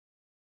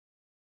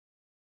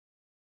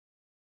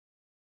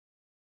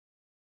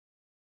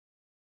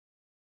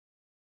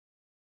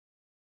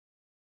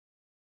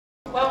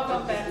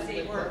Welcome,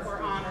 Betsy.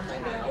 We're honored to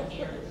have you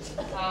here.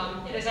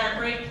 It is our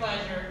great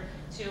pleasure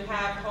to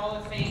have Hall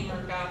of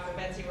Famer golfer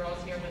Betsy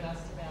Rawls here with us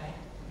today.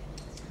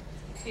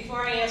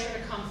 Before I ask her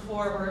to come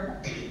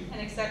forward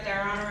and accept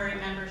our honorary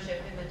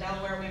membership in the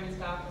Delaware Women's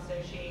Golf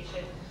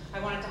Association,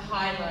 I wanted to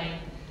highlight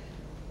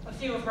a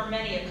few of her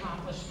many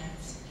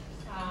accomplishments.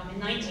 In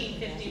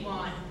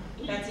 1951,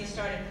 Betsy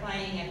started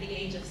playing at the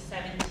age of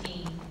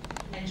 17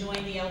 and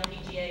joined the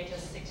LPGA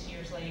just 6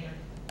 years later.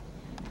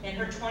 In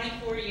her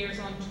 24 years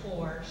on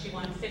tour, she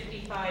won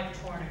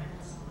 55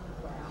 tournaments,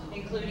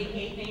 including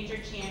 8 major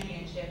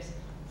championships,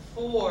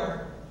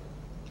 4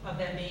 of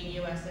them being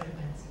U.S.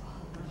 Opens.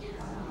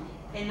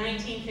 In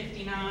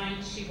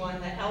 1959, she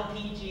won the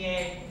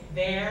LPGA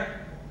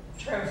Bear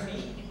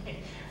Trophy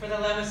for the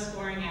lowest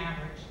scoring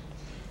average.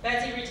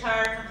 Betsy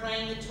retired from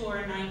playing the tour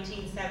in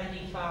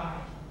 1975,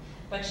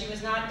 but she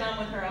was not done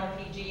with her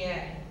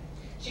LPGA.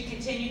 She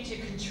continued to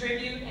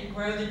contribute and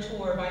grow the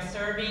tour by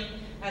serving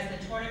as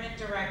the tournament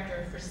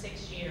director for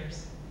 6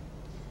 years.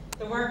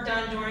 The work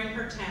done during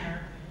her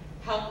tenure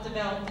helped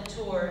develop the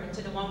tour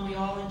into the one we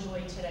all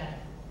enjoy today.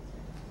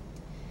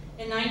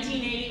 In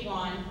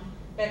 1981,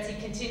 Betsy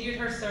continued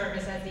her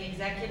service as the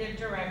executive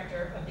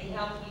director of the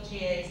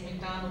LPGA's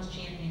McDonald's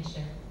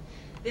Championship.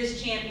 This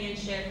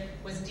championship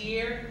was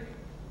dear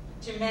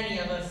to many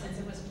of us since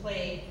it was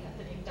played at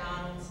the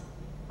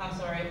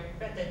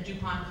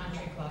DuPont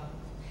Country Club.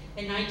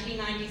 In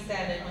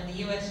 1997, when the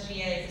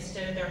USGA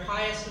bestowed their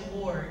highest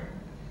award,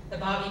 the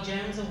Bobby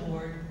Jones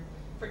Award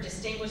for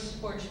Distinguished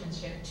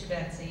Sportsmanship to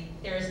Betsy,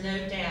 there is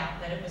no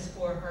doubt that it was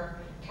for her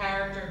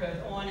character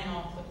both on and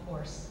off the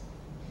course.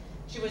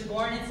 She was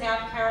born in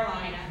South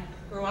Carolina,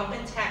 grew up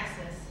in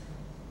Texas,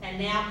 and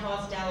now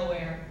calls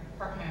Delaware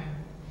her home.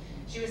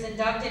 She was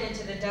inducted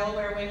into the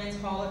Delaware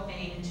Women's Hall of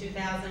Fame in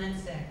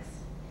 2006.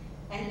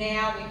 And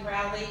now we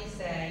proudly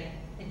say,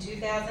 in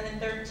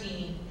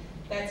 2013,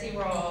 Betsy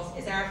Rawls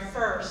is our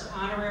first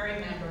honorary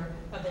member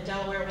of the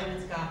Delaware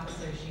Women's Golf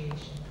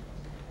Association.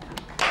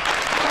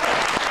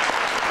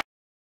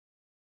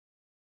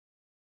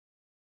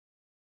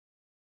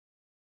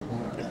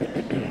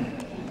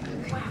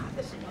 Wow,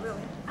 this is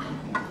really,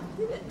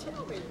 you didn't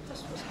tell me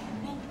this was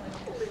happening.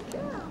 Holy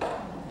cow.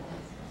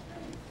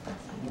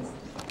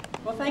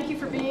 Well, thank you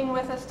for being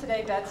with us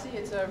today, Betsy.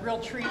 It's a real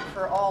treat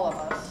for all of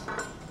us.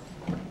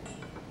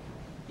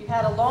 You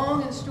had a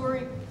long and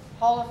storied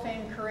Hall of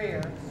Fame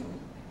career,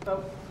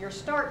 but your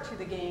start to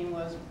the game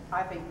was,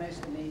 I think,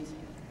 most amazing.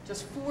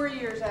 Just 4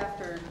 years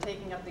after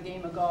taking up the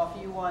game of golf,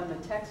 you won the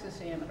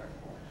Texas Amateur.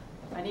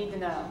 I need to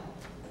know,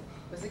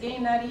 was the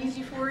game that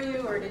easy for you,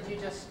 or did you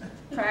just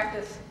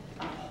practice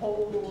a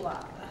whole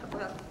lot?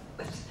 Well,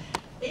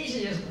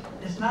 easy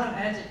is not an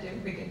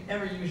adjective we could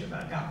ever use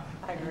about golf.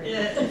 I agree.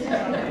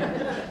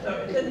 So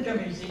it didn't come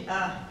easy.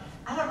 I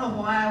don't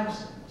know why I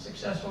was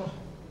successful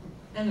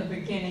in the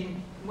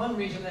beginning. One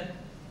reason that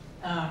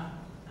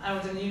I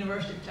was in the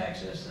University of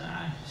Texas and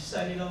I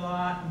studied a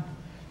lot. And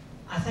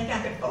I think I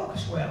could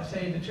focus well, to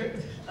tell you the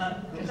truth,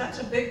 because that's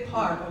a big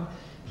part of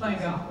playing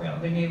golf well,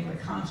 being able to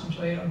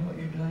concentrate on what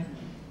you're doing.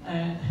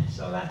 And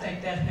so I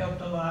think that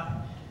helped a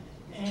lot.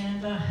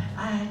 And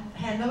I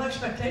had no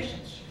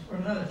expectations for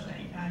another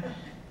thing.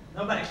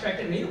 Nobody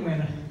expected me to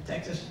win a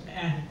Texas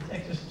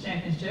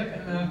championship,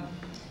 and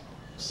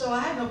so I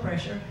had no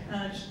pressure.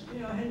 I just,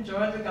 I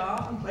enjoyed the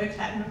golf and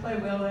happened to play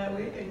well that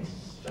week, and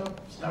so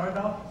started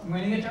off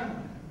winning a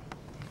tournament.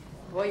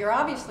 Well, you're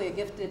obviously a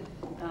gifted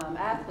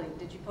athlete.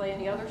 Did you play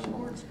any other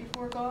sports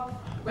before golf?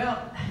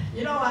 Well,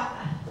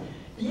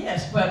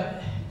 yes,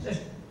 but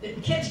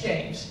in kids'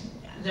 games,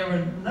 there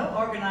were no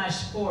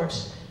organized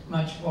sports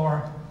much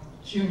for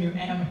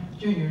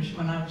juniors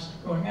when I was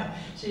growing up.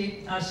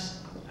 See, I was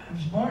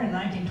born in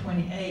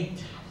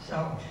 1928,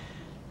 so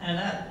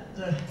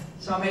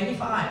I'm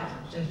 85.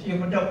 Just you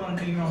don't want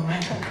to be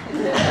romantic.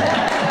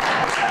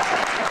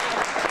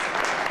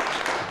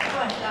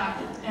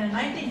 In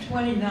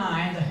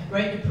 1929, the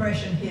Great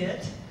Depression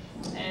hit,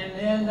 and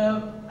then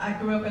I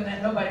grew up in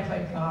that nobody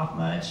played golf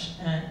much,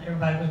 and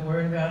everybody was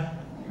worried about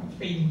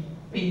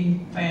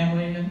feeding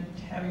family and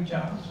having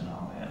jobs and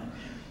all that.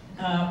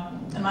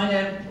 And my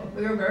dad,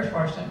 we were very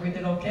fortunate, we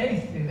did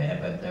okay through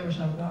that, but there was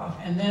no golf.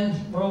 And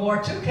then World War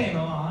II came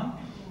along,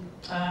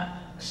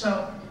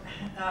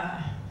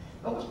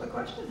 what was the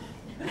question?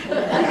 If you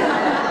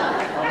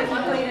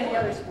played any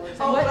other sports.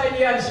 Oh, I played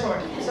the other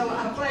sports. So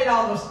I played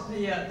all those,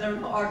 there were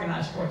no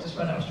organized sports, is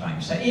what I was trying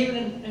to say.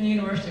 Even in the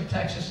University of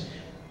Texas,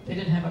 they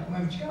didn't have a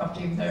women's golf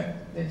team there.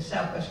 The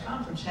Southwest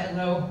Conference had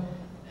no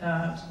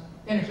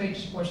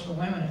intercollegiate sports for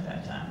women at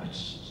that time,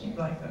 which seemed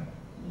like the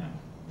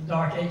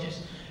dark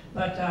ages.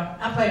 But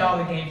I played all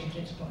the games the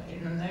kids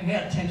played, and they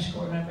had a tennis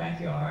court in their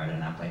backyard,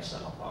 and I played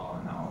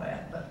softball and all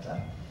that, but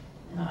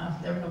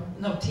there were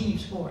no team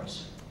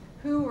sports.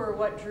 Who or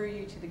what drew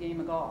you to the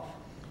game of golf?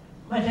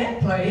 My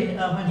dad played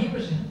when he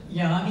was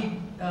young. He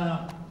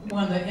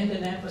won the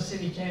Indianapolis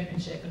City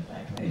Championship, in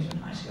fact, when he was in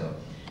high school.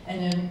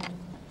 And then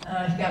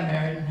he got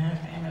married and had a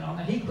family and all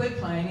that. He quit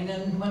playing, and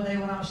then one day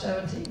when I was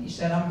 17, he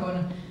said, I'm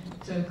going to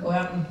to go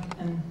out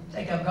and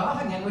take up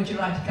golf again. Would you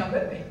like to come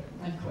with me?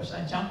 And of course,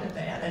 I jumped at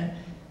that, and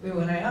we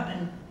went out,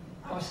 and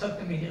I was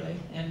hooked immediately,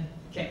 and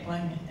kept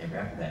playing ever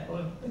after that,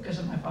 because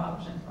of my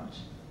father's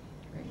influence.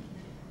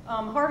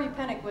 Harvey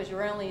Pennock was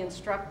your only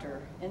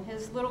instructor. In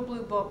his little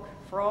blue book,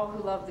 For All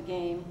Who Love the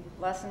Game,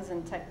 Lessons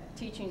and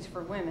Teachings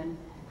for Women,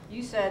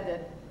 you said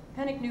that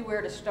Pennock knew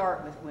where to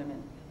start with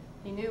women.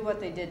 He knew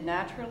what they did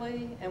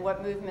naturally and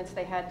what movements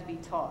they had to be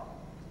taught.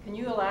 Can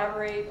you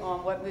elaborate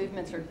on what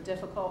movements are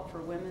difficult for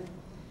women?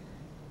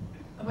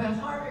 Well,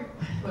 Harvey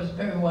was a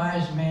very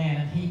wise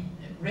man, and he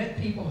read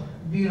people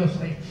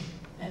beautifully.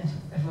 And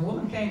if a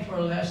woman came for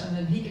a lesson,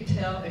 then he could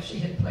tell if she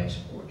had played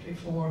sports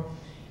before,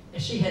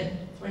 if she had,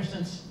 for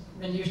instance,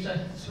 been used to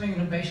swinging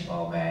a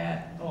baseball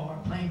bat or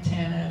playing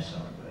tennis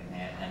or doing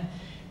that. And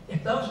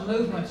if those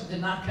movements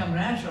did not come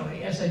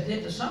naturally, as they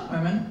did to some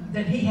women,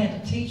 then he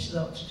had to teach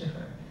those to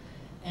her.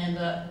 And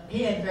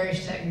he had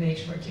various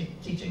techniques for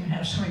teaching her how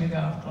to swing a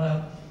golf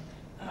club.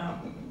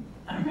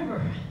 I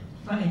remember,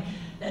 funny,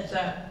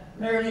 that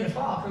Marilena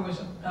Falk, who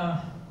was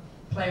a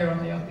player on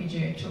the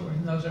LPGA tour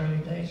in those early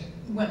days,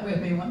 went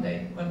with me one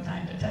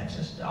time to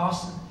Texas, to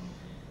Austin,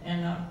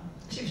 and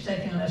she was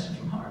taking a lesson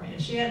from Harvey,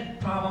 and she had a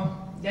problem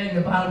getting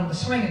the bottom of the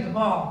swing at the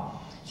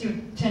ball. She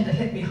would tend to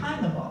hit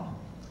behind the ball,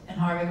 and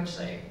Harvey would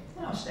say,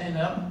 you know, stand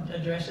up and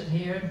address it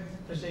here,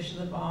 position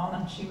the ball,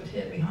 and she would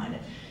hit behind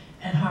it.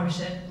 And Harvey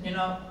said, you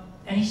know,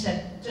 and he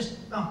said,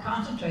 just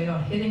concentrate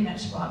on hitting that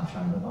spot in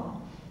front of the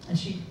ball. And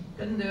she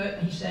couldn't do it,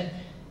 and he said,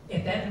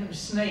 if that was a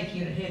snake,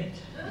 you'd have hit it.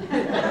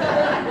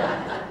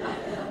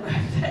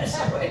 That's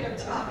the way to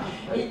talk.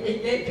 He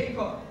gave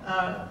people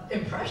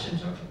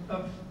impressions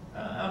of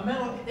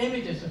mental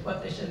images of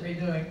what they should be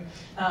doing.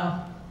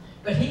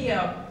 But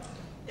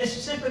it's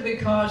simply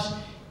because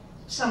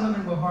some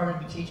women were harder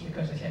to teach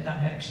because they had not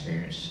had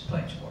experience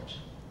playing sports.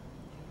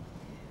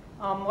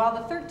 While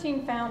the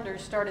 13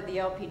 founders started the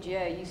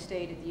LPGA, you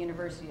stayed at the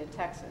University of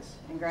Texas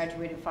and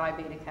graduated Phi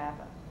Beta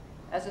Kappa.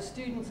 As a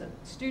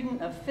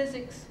student of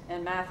physics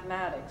and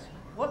mathematics,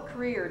 what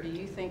career do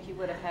you think you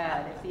would have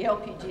had if the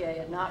LPGA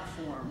had not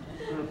formed?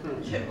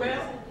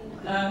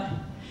 Well,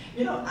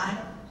 you know,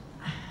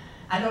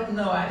 I don't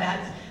know.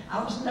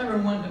 I was never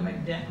one to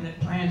make definite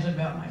plans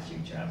about my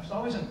future. I was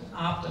always an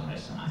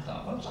optimist, and I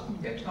thought, well, something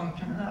good's going to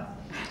turn up.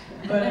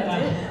 But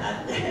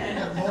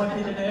boy,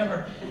 did it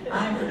ever.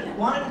 I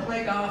wanted to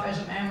play golf as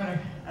an amateur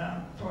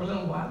for a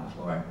little while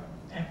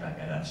after I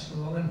got out of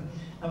school, and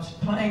I was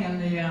playing in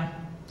the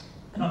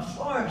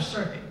Florida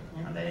circuit.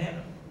 You know, they had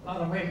a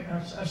lot of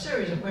a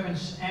series of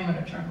women's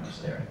amateur tournaments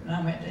there, and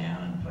I went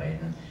down and played.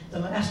 And the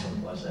last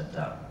one was at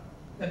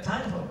the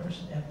title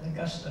holders at the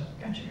Augusta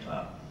Country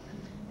Club.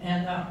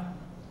 And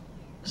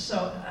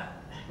so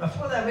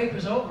before that week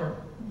was over,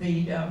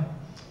 the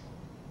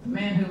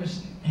man who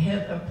was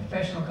head of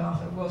professional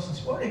golf at Wilson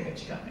Sporting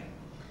Goods Company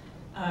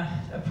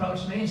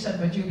approached me and said,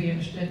 would you be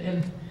interested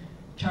in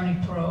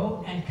turning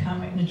pro and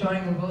coming and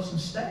joining the Wilson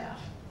staff?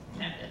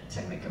 And it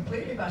took me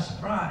completely by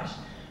surprise,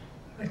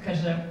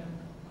 because the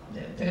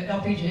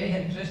LPGA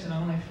had existed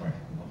only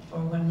for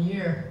 1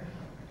 year.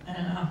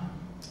 And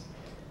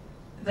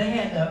they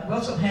had,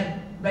 Wilson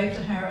had Bates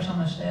and Harris on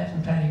the staff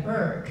and Patty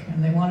Berg,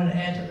 and they wanted to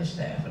add to the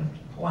staff. And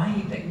why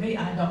he picked me,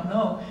 I don't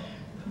know.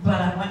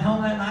 But I went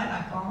home that night,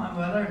 I called my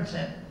mother and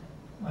said,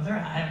 Mother,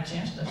 I have a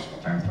chance to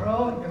turn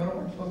pro and go to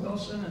work for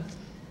Wilson, and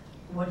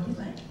what do you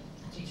think?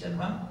 She said,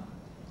 well,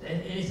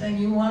 anything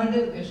you want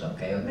to do is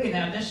okay with me.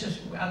 Now,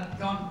 I've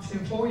gone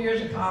through 4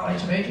 years of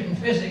college, majored in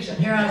physics, and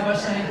here I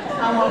was saying,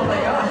 I want to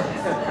play golf.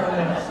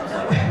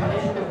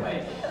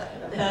 Anyway,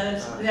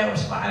 that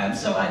was fine,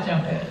 so I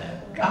jumped in.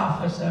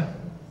 Golf was,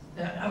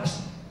 I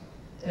was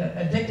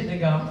addicted to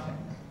golf.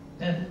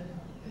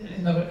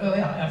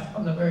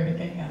 From the very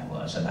beginning I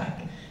was, and I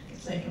could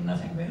think of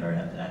nothing better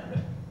that I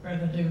would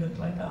rather do than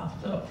play golf.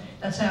 So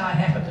that's how I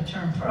happened to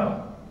turn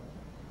pro.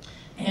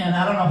 And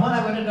I don't know what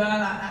I would have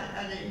done.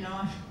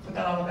 I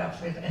forgot all about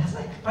physics. I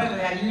think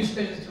probably I used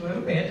physics a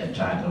little bit and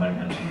tried to learn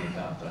how to shoot a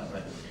golf club,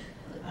 but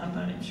I'm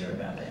not even sure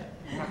about that.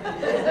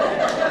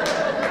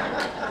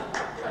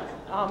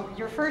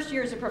 Your first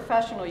year as a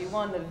professional, you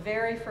won the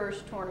very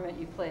first tournament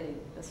you played,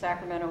 the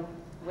Sacramento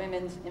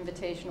Women's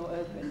Invitational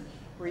Open.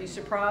 Were you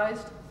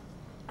surprised?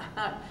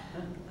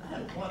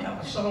 Well, that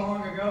was so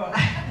long ago.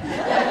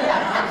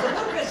 I was a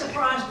little bit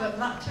surprised, but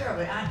not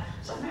terribly. I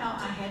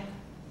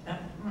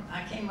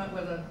came up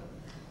with an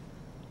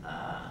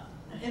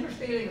inner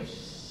feeling of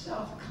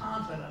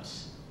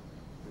self-confidence.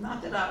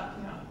 Not that I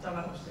thought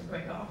I was a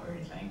great golfer or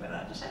anything, but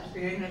I just had a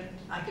feeling that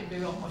I could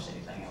do almost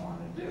anything I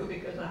wanted to do,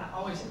 because I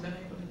always have been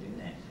able to do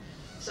that.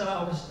 So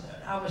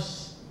I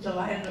was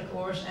delighted, of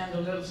course, and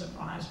a little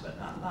surprised, but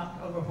not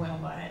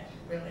overwhelmed by it,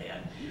 really.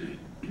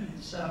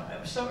 So it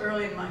was so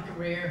early in my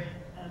career,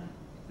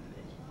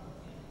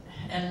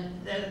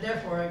 and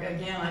therefore,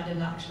 again, I did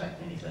not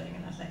expect anything,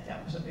 and I think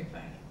that was a big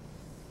thing.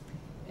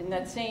 In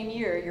that same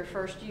year, your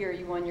first year,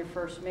 you won your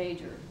first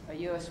major, a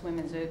U.S.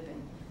 Women's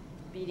Open,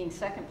 beating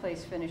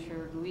second-place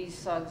finisher Louise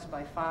Suggs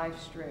by 5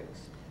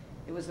 strokes.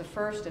 It was the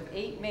first of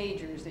 8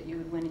 majors that you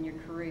would win in your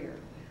career.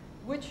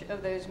 Which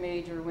of those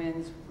major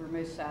wins were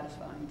most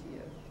satisfying to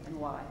you, and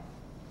why?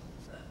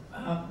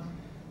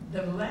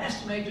 The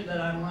last major that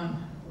I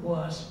won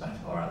was, by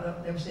far,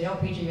 it was the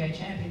LPGA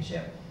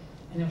Championship,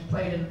 and it was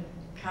played in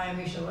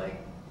Kiamisha Lake,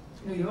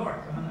 New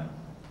York,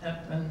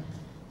 up in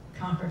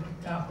Concord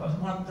Golf Course.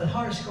 One of the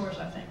hardest course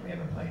I think we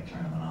ever played a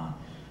tournament on.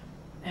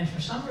 And for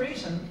some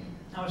reason,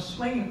 I was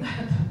swinging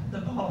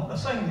the club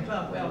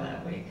well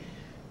that week.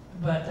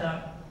 But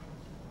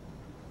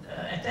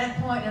at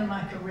that point in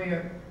my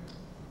career,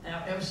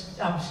 I was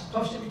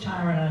close to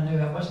retirement. I knew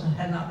I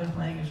had not been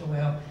playing as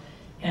well,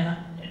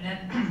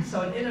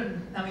 so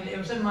it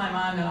was in my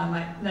mind that I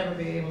might never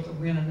be able to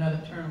win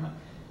another tournament,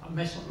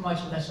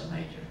 much less a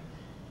major.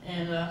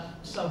 And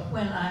so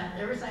when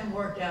everything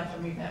worked out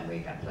for me that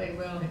week, I played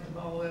well, hit the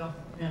ball well,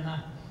 and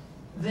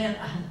then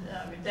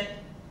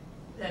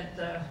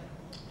that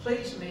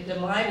pleased me,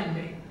 delighted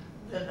me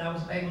that I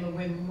was able to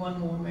win one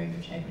more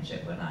major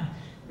championship when I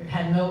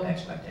had no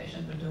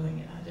expectation for doing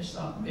it. I just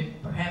thought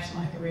perhaps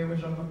my career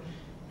was over,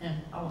 and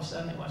all of a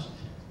sudden it wasn't.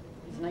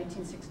 It was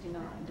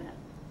 1969.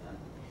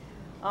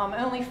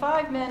 Only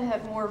 5 men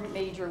have more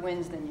major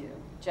wins than you: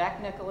 Jack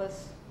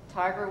Nicklaus,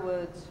 Tiger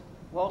Woods,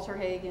 Walter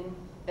Hagen,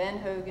 Ben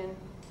Hogan,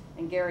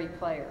 and Gary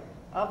Player.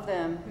 Of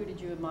them, who did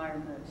you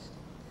admire most?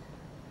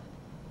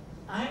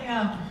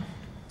 I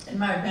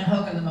admired Ben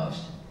Hogan the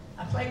most.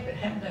 I played with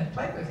him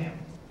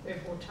 3 or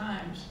 4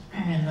 times,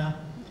 and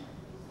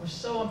was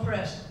so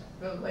impressed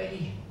with the way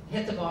he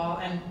hit the ball.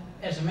 And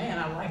as a man,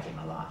 I liked him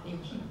a lot. He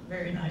was a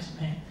very nice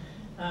man.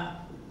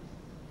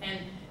 And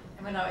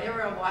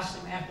whenever I watched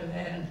him after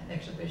that in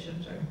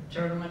exhibitions or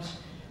tournaments,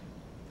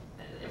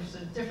 it was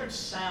a different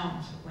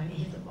sound when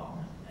he hit the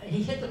ball.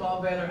 He hit the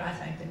ball better, I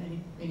think,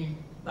 than anybody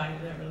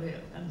that ever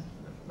lived, and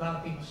a lot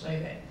of people say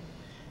that.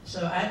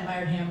 So I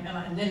admired him,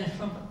 and then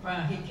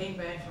he came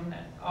back from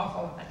that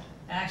awful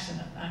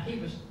accident. He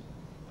was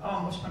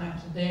almost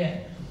pronounced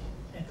dead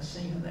at the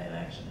scene of that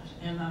accident,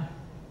 and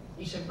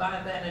he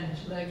survived that, and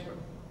his legs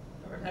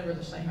were never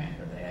the same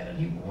after that, and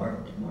he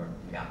worked and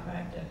worked and got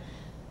back to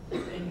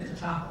being at the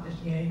top of his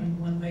game and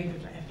won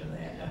majors after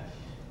that.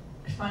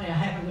 It's funny, I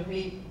happened to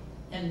be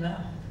in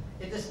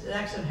this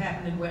accident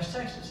happened in West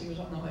Texas. He was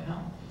on the way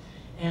home,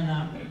 and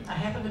I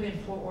happened to be in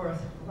Fort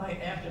Worth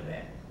right after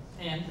that,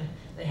 and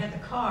they had the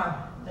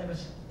car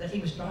that he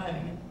was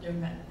driving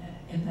during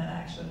in that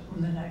accident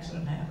when that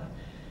accident happened,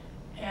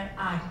 and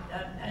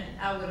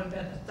I would have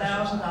bet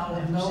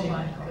 $1,000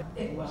 nobody.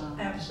 It was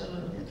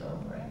absolutely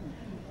total wreck.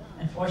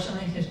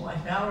 Unfortunately, his wife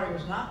Valerie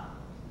was not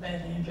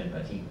badly injured,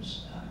 but he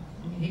was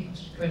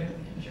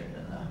critically injured.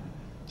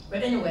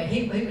 But anyway,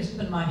 he's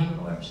been my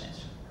hero ever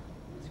since.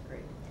 That's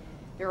great.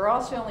 There are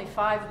also only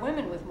 5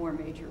 women with more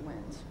major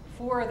wins.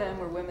 4 of them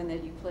were women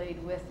that you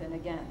played with and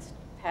against: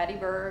 Patty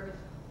Berg,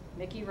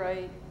 Mickey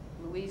Wright,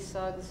 Louise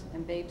Suggs,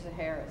 and Babe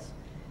Zaharis.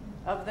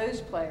 Of those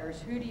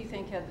players, who do you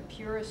think had the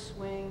purest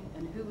swing,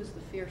 and who was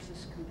the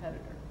fiercest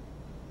competitor?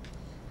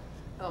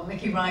 Oh,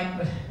 Mickey Wright,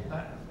 but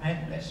I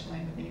had the best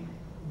swing of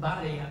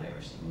anybody I've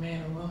ever seen,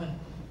 man or woman.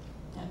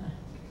 And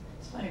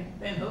it's funny,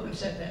 Ben Hogan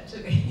said that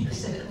too. He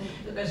said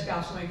the best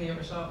golf swing he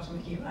ever saw was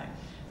Mickey Wright.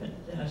 But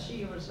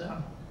she was,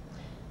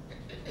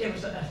 it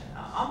was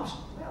almost,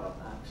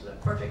 a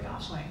perfect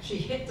golf swing. She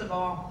hit the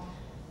ball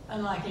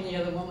unlike any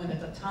other woman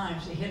at the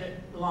time. She hit it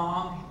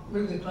long,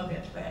 moved the club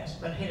head fast,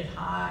 but hit it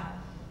high.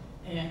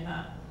 And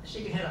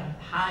she could hit a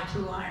high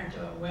 2-iron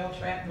to a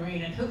well-trapped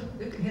green. And who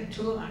can hit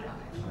a 2-iron,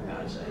 for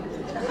God's sake?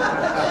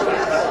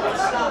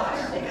 Stop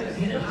it. They could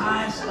hit it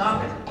high and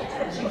stop it.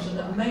 She was an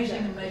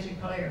amazing, amazing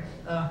player.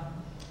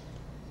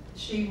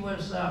 She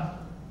was,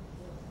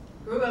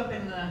 grew up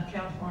in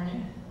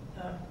California,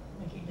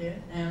 Mickey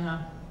did, and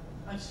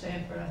went to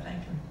Stanford, I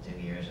think, for 2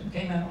 years, and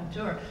came out on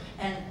tour.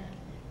 And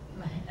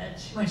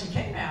when she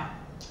came out,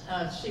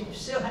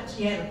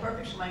 she had a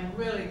perfect swing,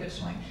 really good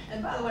swing.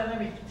 And by the way, let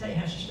me tell you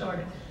how she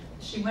started.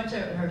 She went to,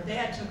 her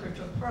dad took her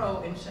to a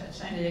pro in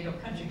San Diego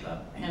Country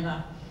Club, and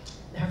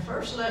her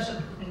first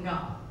lesson in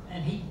golf,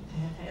 and he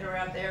had her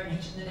out there, and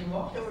then he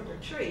walked over to a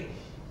tree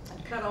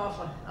and cut off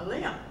a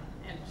limb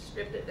and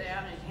stripped it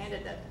down and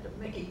handed that to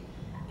Mickey.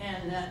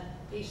 And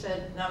he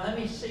said, "Now let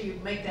me see you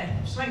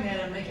swing that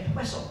and make it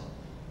whistle."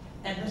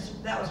 And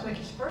that was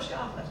Mickey's first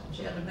golf lesson.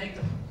 She had to make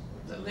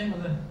the limb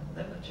of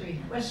the tree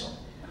whistle.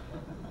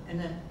 And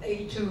then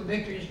 82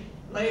 victories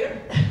later,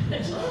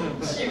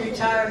 she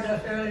retired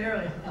fairly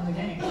early in the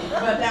game.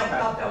 But that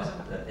was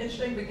an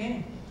interesting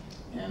beginning.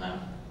 And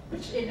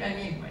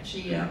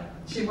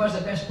she was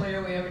the best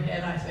player we ever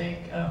had, I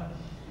think.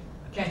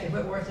 Kathy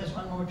Whitworth has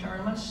won more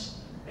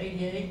tournaments,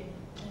 88.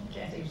 And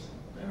Kathy was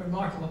a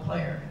remarkable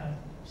player.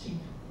 She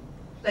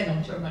stayed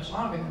on tour much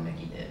longer than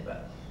Mickey did,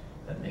 but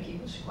Mickey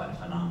was quite a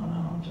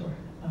phenomenon on tour.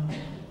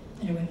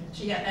 Anyway,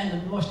 and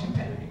the most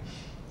competitive.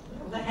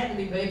 Well, that had to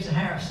be Babe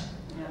Zaharis.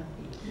 Yeah.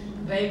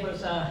 Babe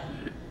was,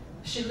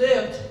 she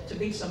lived to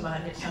beat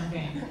somebody at some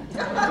game.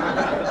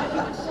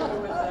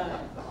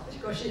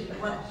 Of course, she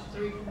won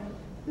 3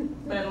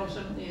 medals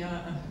in the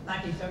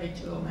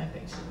 1932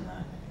 Olympics,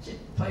 and she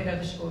played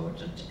other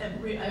sports. A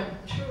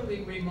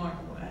truly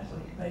remarkable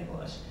athlete, Babe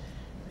was.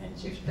 and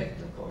she was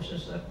picked, of course,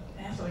 as the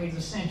athlete of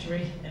the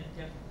century in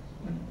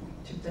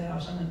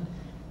 2000. And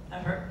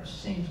I've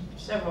seen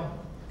several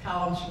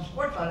columns from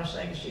sports writers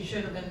saying she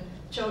should have been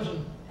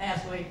chosen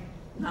athlete,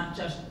 not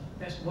just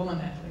best woman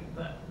athlete,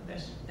 but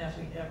best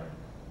athlete ever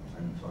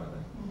for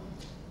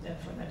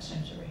that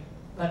century.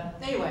 But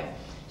anyway,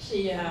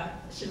 she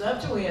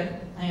loved to win,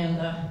 and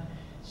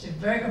she's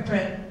very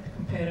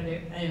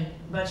competitive,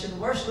 but she's the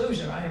worst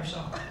loser I ever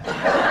saw.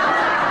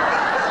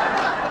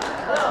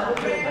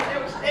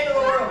 It was the end of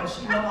the world, and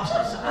she lost.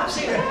 I've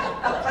seen her.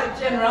 I played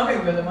gin rummy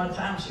with her one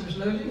time. She was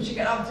losing. She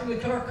got out and threw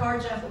the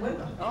cards out the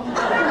window.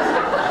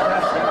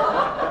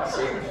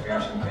 She was a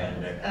fierce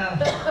competitor,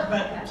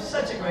 but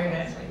such a great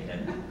athlete,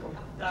 and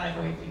died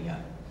way too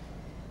young.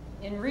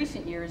 In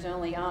recent years,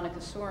 only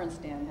Annika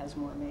Sorenstam has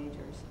more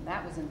majors. And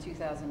that was in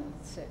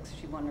 2006.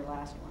 She won her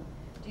last one.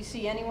 Do you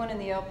see anyone in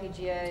the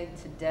LPGA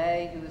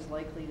today who is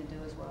likely to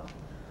do as well?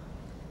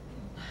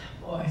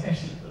 Boy,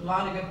 there's a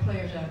lot of good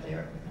players out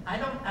there.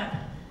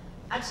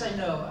 I'd say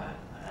no.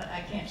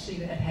 I can't see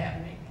that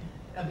happening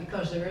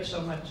because there is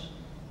so much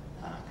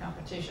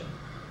competition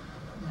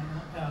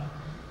now,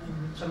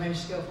 and so many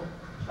skillful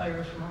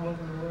players from all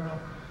over the world.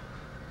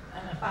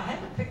 And if I had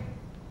to pick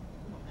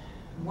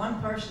one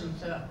person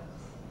to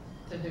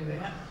do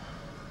that,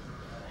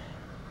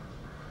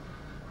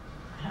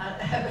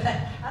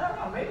 I don't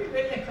know, maybe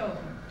Lydia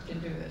Copeland can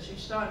do this.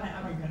 She's starting,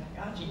 I mean,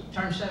 God, she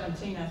turned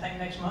 17, I think,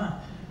 next month.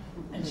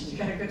 And she's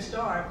got a good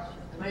start.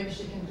 Maybe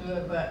she can do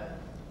it, but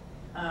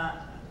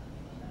I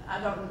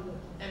don't,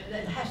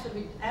 it has to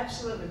be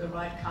absolutely the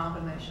right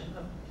combination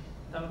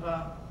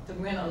to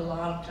win a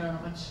lot of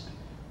tournaments.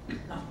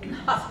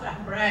 Not that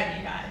I'm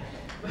bragging,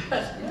 but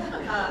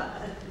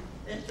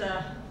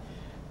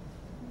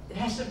it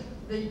has to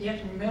be, you have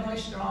to be mentally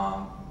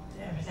strong,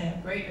 you have to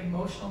have great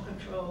emotional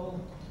control,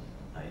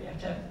 you have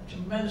to have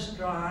tremendous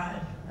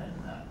drive, and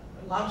a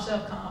lot of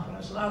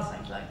self-confidence, a lot of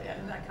things like that,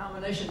 and that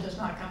combination does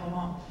not come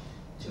along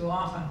too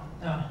often.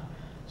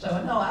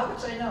 So no, I would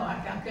say no.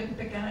 I couldn't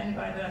pick out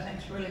anybody that I think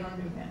is really going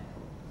to do that.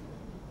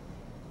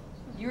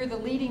 You were the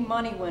leading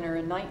money winner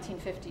in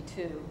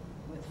 1952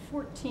 with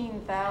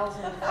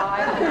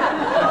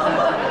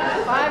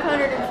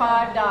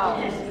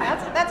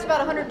 $14,505. That's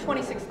about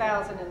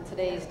 $126,000 in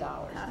today's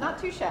dollars. Not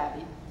too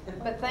shabby.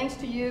 But thanks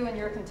to you and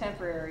your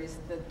contemporaries,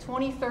 the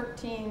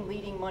 2013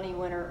 leading money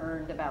winner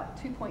earned about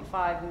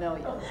 $2.5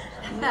 million.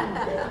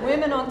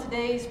 Women on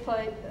today's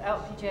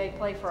LPGA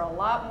play for a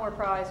lot more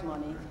prize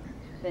money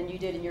than you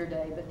did in your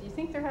day. But do you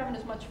think they're having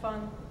as much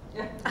fun?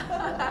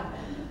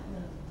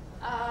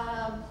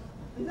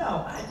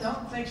 No, I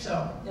don't think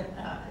so.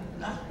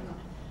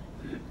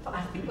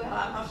 Well,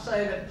 I must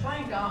say that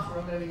playing golf for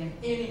a living in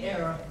any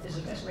era is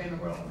the best way in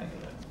the world to make a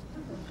living.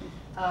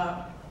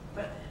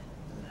 But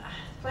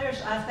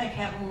players, I think,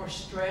 have more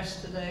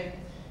stress today.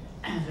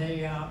 They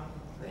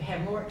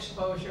have more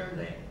exposure.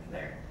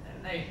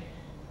 They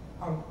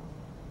are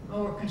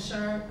more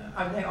concerned,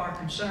 or they are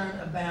concerned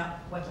about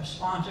what the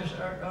sponsors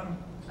are going to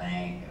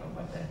think, or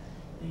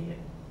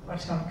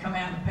what's going to come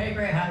out in the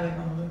paper, how they're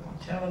going to look on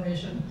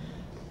television.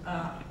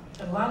 A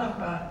lot of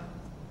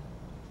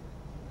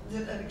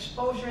the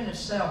exposure in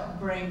itself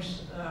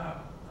brings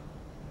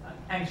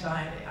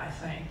anxiety, I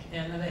think,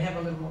 and they have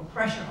a little more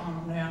pressure on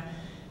them now.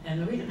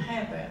 And we didn't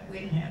have that. We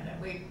didn't have that.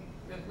 We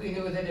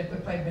knew that if we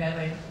played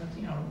badly,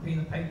 you know, it would be in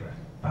the paper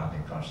probably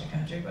across the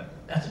country, but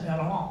that's about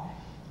all.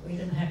 We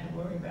didn't have to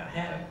worry about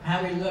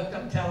how we looked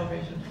on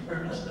television,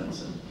 for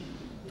instance, and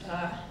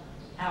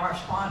how our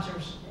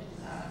sponsors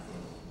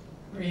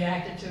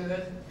reacted to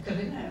it, because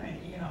we didn't have any,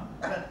 you know.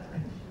 But,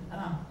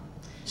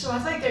 so I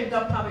think they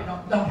probably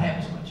don't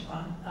have as much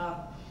fun.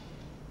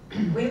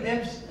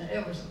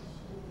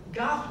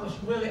 Golf was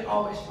really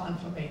always fun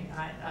for me.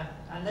 I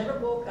never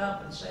woke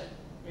up and said,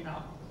 you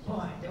know,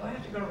 boy, do I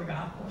have to go to the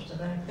golf course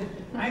today?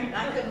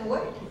 I couldn't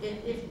wait.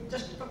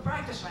 Just for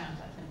practice rounds,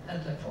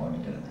 I'd look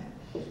forward to doing that.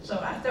 So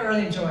I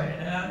thoroughly enjoyed it,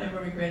 and I never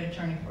regretted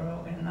turning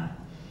pro.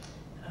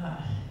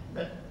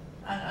 But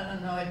I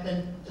don't know.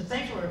 The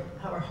things were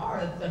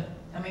hard.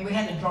 I mean, we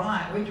had to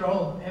drive. We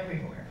drove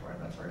everywhere for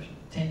the first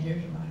 10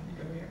 years of my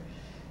career.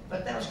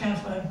 But that was kind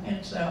of fun in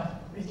itself.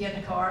 We'd get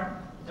in the car,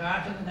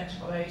 drive to the next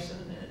place,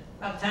 and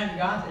by the time you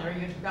got there,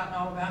 you'd forgotten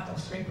all about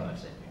those 3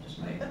 putts that you just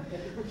made the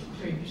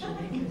previous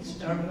week. It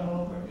started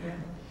all over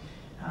again.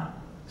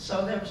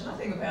 So there was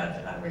nothing about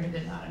it that I really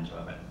did not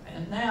enjoy.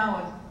 And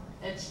now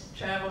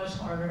travel is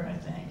harder, I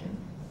think, and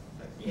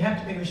you have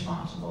to be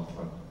responsible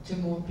for 2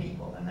 more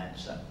people, and that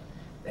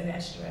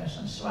adds stress.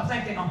 And so I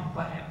think they don't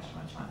quite have as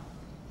much fun.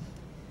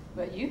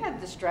 But you had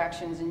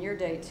distractions in your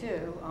day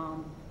too.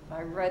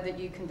 I read that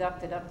you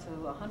conducted up to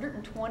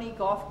 120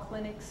 golf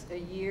clinics a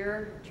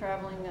year,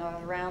 traveling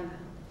around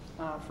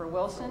for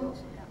Wilson,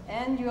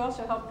 and you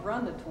also helped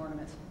run the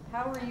tournaments.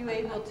 How were you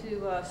able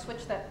to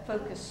switch that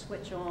focus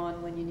switch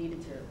on when you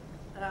needed to?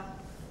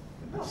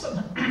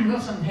 Wilson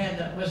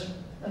was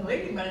a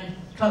leading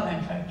club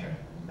manufacturer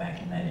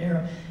back in that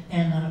era,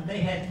 and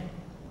they had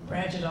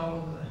branches all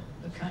over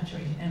the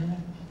country, and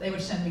they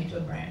would send me to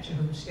a branch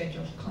who would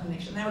schedule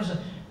clinics, and that was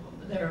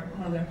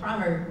one of their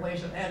primary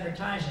ways of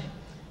advertising.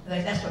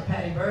 That's what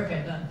Patty Burke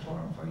had done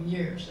for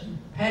years, and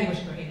Patty was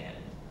great at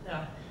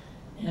it.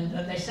 And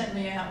they sent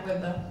me out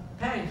with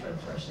Patty for the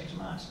first 6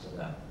 months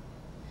to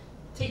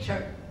teach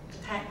her,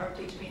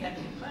 teach me how to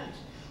do things.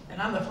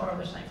 And I'm the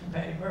farthest thing from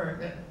Patty Burke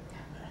that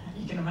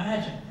you can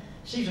imagine.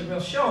 She's a real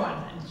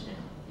showman, and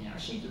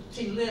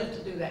she lived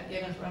to do that,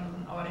 get in front of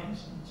an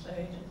audience and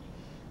stage.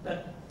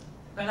 But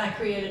I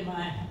created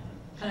my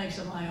clinics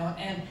of my own.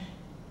 And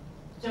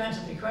to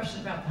answer the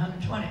question about the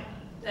 120,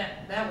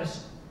 that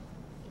was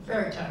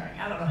very tiring.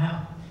 I don't know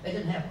how they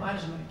didn't have quite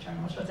as many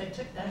tournaments, but they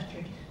took that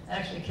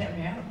actually kept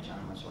me out of the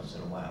tournaments once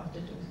in a while to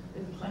do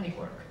the clinic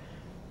work.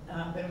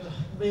 But it was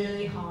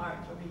really hard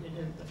for me to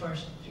do the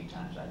first few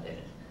times I did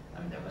it. I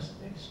mean, it was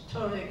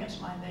totally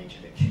against my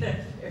nature to get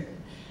up there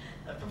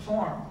and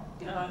perform.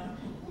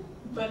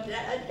 But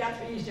it got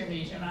easier and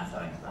easier, and I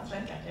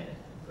think I did it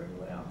pretty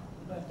well.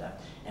 But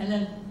and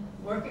then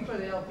working for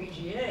the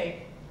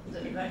LPGA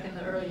back in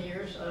the early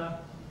years,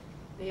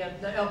 the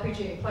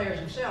LPGA players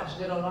themselves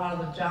did a lot of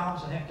the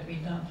jobs that have to be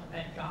done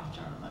at golf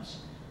tournaments.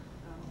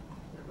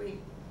 We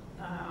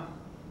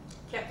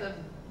kept the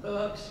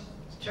books.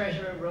 The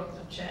treasurer wrote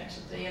the checks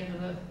at the end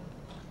of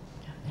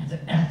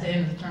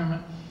the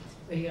tournament.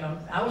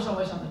 I was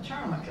always on the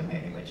tournament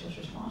committee, which was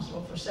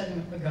responsible for setting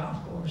up the golf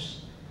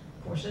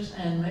courses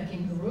and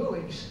making the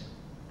rulings.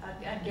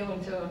 I'd go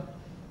into a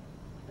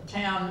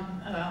town,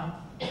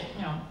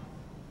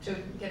 to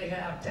get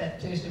out that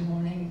Tuesday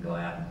morning and go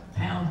out and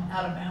pound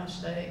out-of-bounds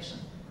stakes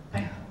and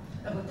paint.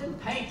 But didn't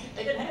paint.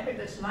 They didn't have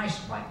this nice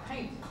white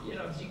paint,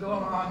 as you go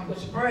along and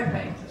spray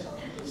paint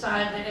the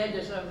side, the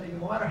edges of the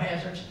water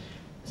hazards.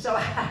 So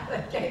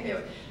they gave me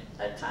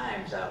at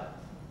times a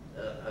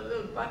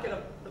little bucket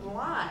of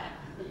lime.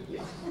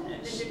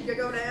 And then you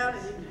go down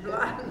and you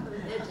line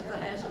the edge of the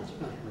hazards.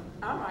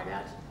 Oh my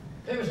gosh,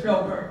 it was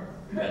real work.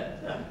 But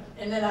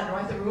and then I'd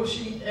write the rule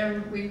sheet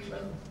every week for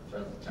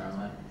the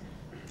tournament.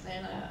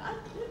 And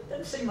it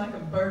didn't seem like a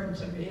burden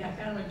to me. I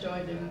kind of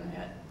enjoyed doing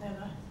that. And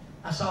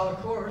I saw the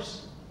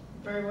course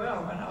very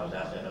well when I was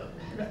out there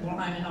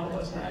lining all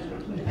those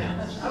hazards.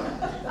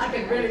 I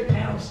could really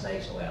pound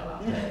stakes well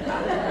out there.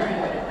 I was very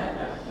good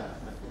at that.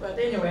 But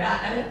anyway,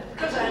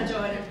 because I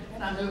enjoyed it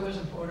and I knew it was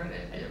important,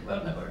 it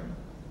wasn't a burden.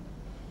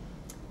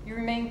 You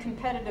remain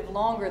competitive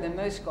longer than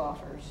most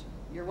golfers.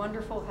 Your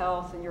wonderful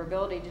health and your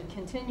ability to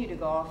continue to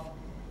golf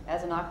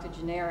as an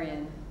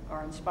octogenarian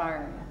are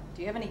inspiring.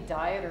 Do you have any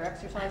diet or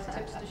exercise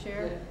tips to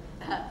share?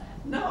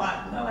 No,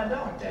 I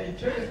don't, to tell you the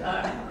truth.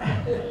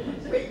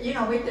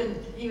 We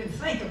didn't even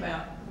think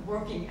about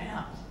working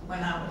out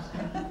when I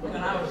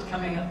was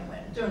coming up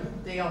during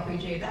the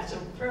LPGA. That's a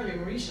fairly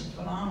recent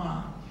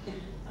phenomenon.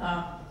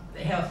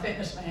 They have a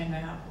fitness man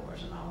now, of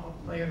course, and all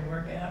the players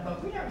work out,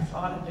 but we never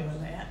thought of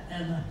doing that.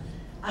 And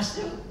I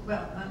still do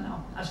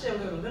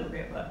it a little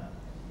bit, but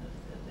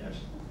there's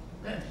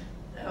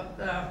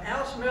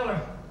Alice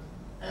Miller.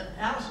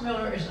 Alice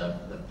Miller is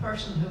the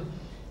person who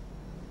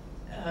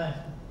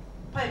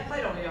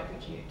played on the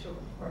LPGA tour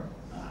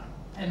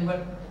and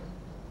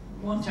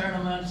won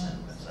tournaments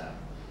and was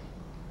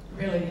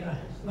really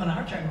won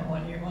our tournament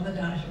one year, won the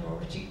Dinosaur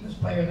Awards, she was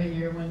Player of the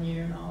Year one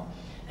year and all,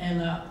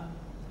 and a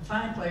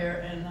fine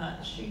player.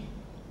 And she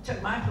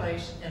took my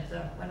place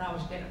when I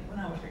was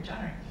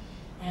retiring,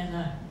 and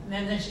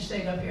then she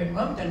stayed up here in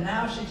Wilmington.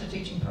 Now she's a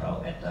teaching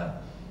pro at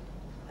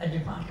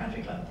DuPont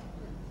Country Club.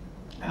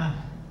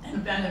 And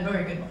a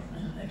very good one,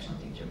 an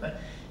excellent teacher. But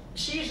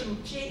she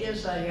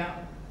is a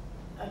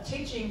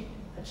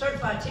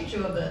certified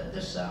teacher of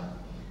this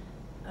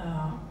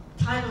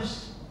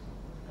Titleist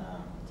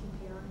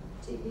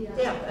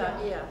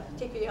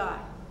TPI,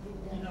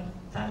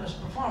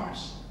 Titleist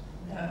Performance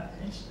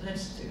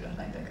Institute, I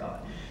think they call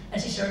it.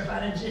 And she's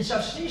certified, and so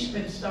she's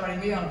been starting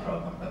me on a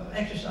program of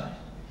exercise,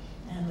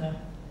 and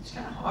it's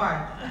kind of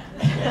hard.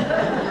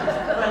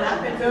 But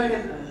I've been doing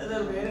it a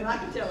little bit, and I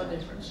can tell the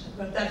difference.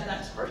 But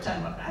that's the first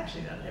time I've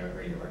actually done it. It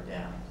really worked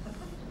out.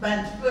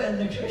 But food and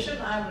nutrition,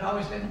 I've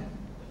always been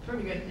a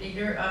pretty good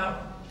eater.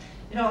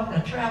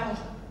 I traveled,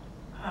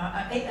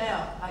 I ate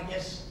out, I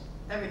guess,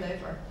 every day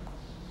for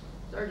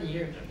 30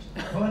 years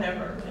or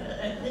whatever.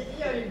 And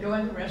you'd go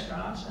into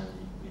restaurants and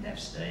you'd have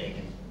steak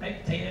and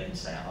baked potato and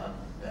salad.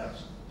 That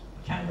was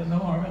kind of the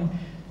norm. And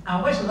I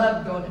always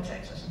loved going to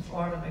Texas and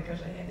Florida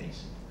because they had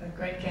these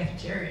great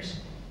cafeterias,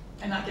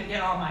 and I could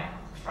get all my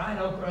fried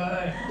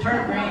okra and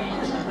turnip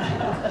greens.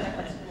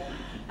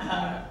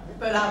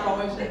 But I've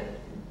always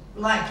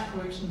liked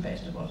fruits and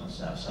vegetables and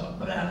stuff.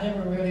 But I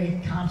never really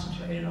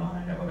concentrated on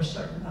it. I was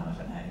certainly not a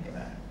fanatic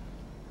about it.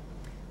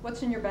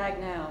 What's in your bag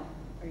now?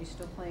 Are you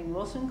still playing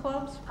Wilson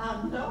clubs?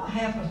 No, I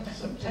have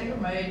some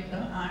tailor-made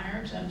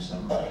irons and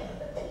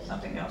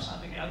something else.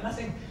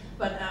 Nothing.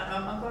 But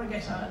I'm going to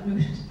get some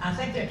new. I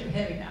think they're too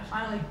heavy now. I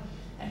finally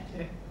have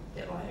to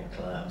get lighter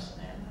clubs,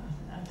 and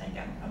I think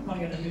I'm going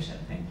to get a new set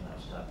of pink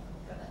clubs.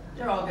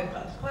 They're all good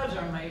clubs. Clubs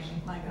are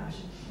amazing. My gosh.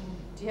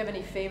 Do you have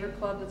any favorite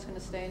club that's going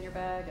to stay in your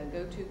bag? A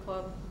go-to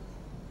club?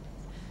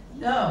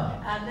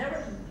 No, I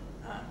never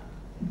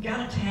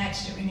got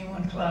attached to any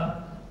one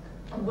club.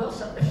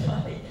 Wilson, it's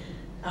funny.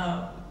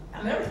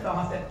 I never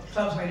thought that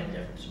clubs made a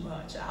difference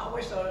much. I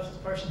always thought it was the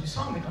person who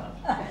sung the clubs.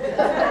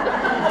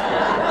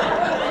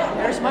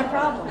 There's my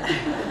problem.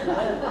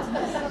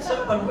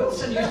 So, but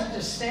Wilson used to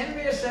just send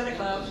me a set of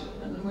clubs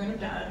in the winter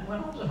time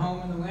when I was at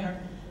home in the winter,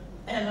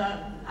 and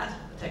I'd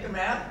take them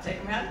out,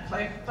 and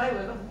play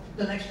with them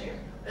the next year.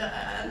 They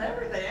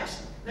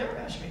never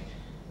asked me,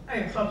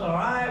 "Hey, your club's all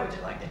right? Would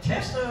you like to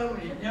test them?"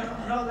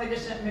 No, they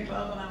just sent me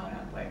clubs, and I went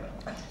out and played with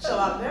them. So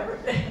I've never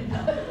been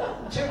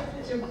too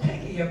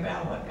picky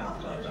about what golf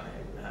clubs are.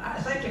 I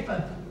think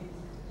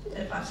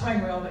if I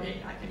swing well,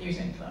 I can use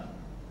any club.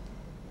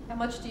 How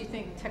much do you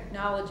think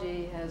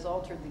technology has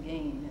altered the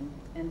game,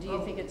 and do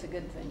you think it's a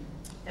good thing?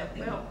 Yeah,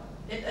 well,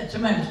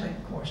 tremendously,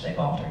 of course, they've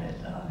altered it.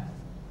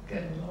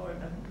 Good Lord,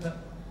 the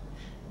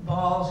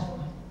balls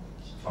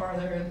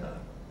farther.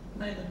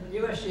 The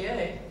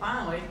USGA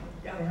finally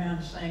got around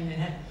to saying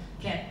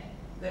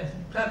that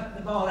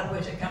the ball at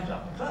which it comes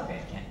off the club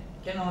head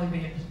can only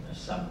be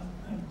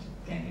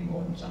can't be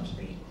more than some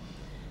speed.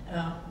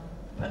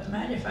 But the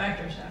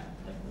manufacturers have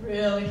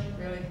really,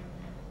 really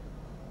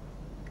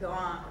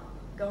gone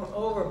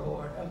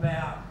overboard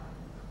about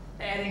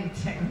adding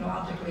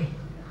technological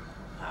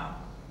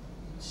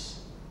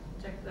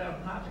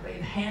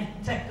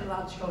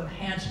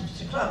enhancements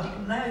to clubs. You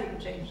can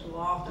change the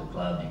loft of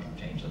clubs, you can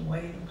change the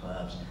weight of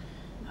clubs.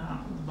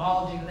 The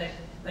balls,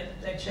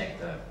 they check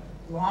the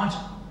launch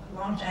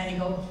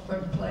angle for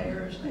the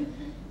players.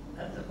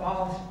 The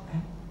ball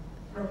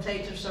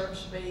rotates at a certain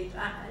speed.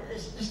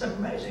 It's just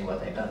amazing what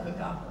they've done with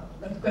golf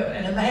clubs.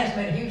 And it has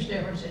made a huge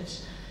difference.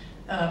 It's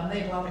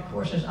made a lot of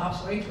courses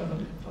obsolete for the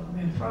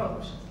men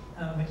pros,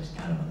 which is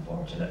kind of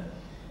unfortunate.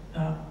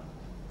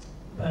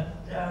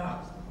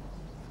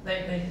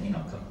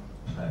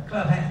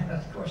 Club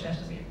of course has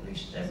to be at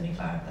least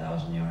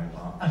 75,000 yards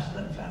long,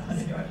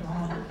 7,500 yards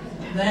long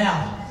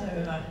now.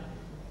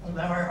 So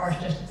ours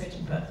just a pitch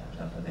and putt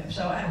for them.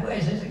 So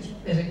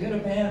is it good or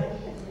bad?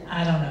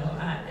 I don't know.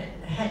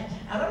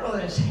 I don't know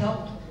that it's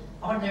helped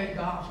ordinary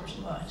golfers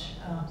much.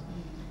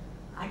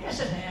 I guess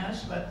it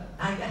has, but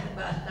I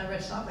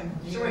read something.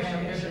 Sure,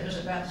 years are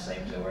just about the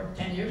same as they were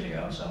 10 years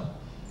ago. So.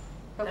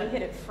 But we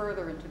hit it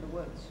further into the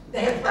woods.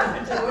 They hit it further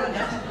into the woods.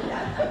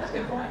 That's a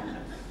good point.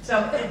 So,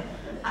 I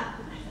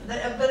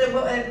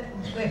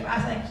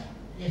think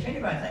if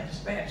anybody thinks it's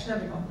bad, it's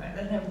never going back.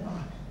 They're never going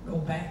to go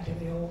back to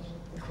the old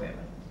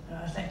equipment.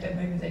 I think that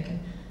maybe they can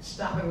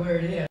stop it where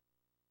it is.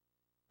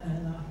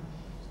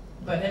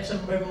 But it's a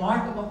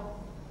remarkable.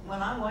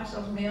 When I watch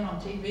those men on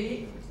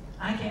TV,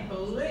 I can't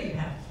believe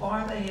how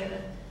far they hit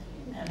it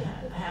and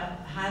how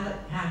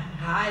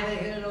high they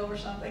hit it over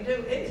something. They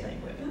do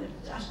anything with it.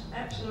 It's just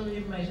absolutely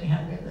amazing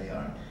how good they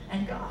are.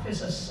 And golf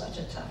is such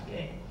a tough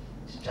game.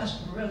 It's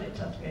just really a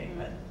tough game.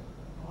 But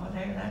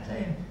whatever I tell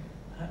you,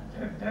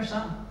 there's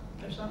something.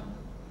 There's something.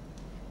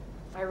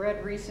 I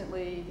read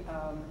recently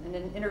in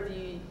an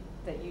interview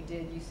that you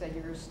did, you said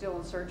you're still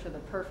in search of the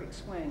perfect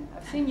swing.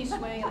 I've seen you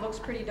swing, it looks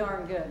pretty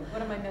darn good. What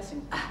am I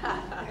missing?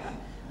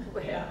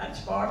 Well,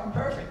 that's far from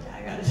perfect,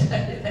 I gotta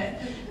say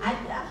that. I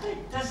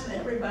think, doesn't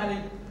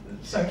everybody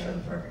search for the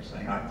perfect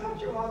swing?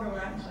 Don't you all go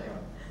around and say,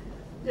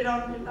 you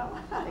know?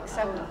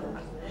 Acceptable.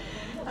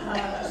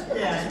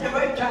 Yeah, you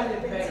might try to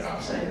get better,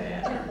 I'll say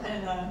that.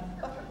 And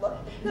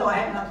no, I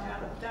have not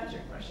found it. That's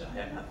your question. I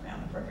have not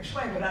found the perfect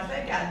swing, but I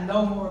think I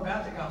know more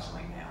about the golf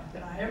swing now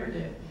than I ever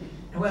did.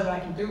 And whether I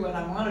can do what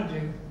I want to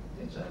do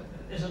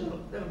is a little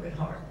bit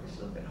hard. It's a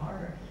little bit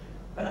harder.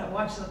 But I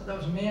watch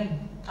those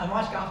men. I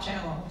watch Golf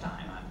Channel all the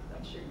time.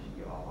 I'm sure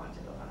you all watch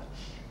it a lot.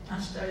 I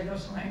study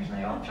those swings, and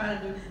they all try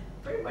to do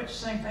pretty much the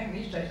same thing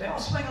these days. They all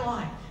swing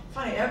alike.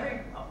 Funny,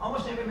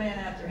 almost every man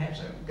out there has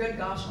a good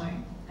golf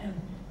swing, and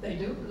they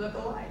do look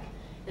alike.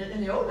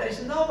 In the old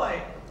days,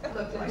 nobody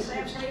looked like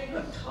Sam Snead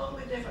looked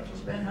totally different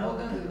from Ben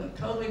Hogan, who looked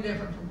totally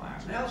different from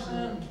Byron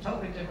Nelson,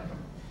 totally different from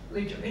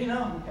Lee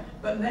Trevino.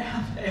 But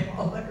now they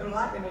all look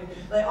alike. I mean,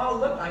 they all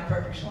look like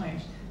perfect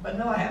swings. But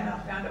no, I have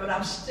not found it, but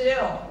I'm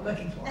still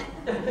looking for it.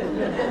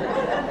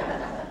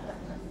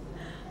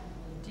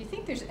 Do you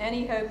think there's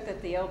any hope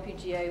that the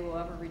LPGA will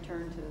ever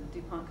return to the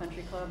DuPont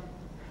Country Club?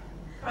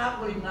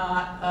 Probably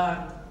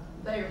not.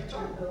 They're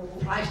sort of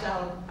priced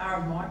out of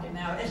our market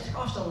now. It's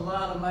cost a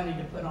lot of money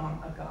to put on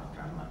a golf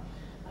tournament.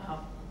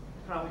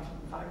 Probably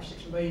 $5 or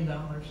 $6 million,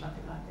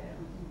 something like that.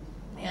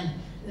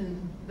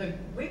 And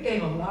we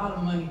gave a lot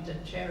of money to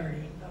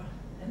charity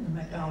in the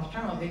McDonald's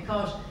tournament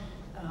because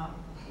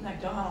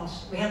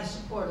McDonald's, we had the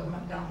support of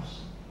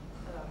McDonald's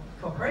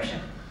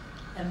Corporation.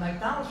 And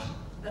McDonald's,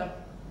 the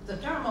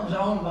tournament was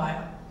owned by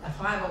a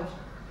 501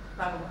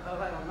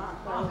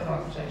 nonprofit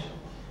organization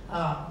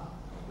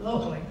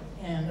locally.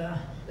 And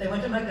they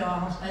went to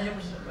McDonald's, and it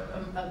was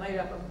made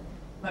up of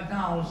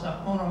McDonald's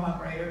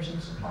owner-operators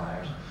and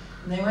suppliers.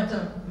 And they went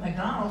to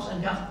McDonald's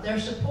and got their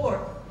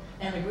support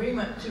and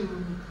agreement to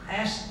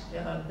ask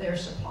their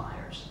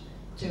suppliers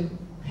to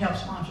help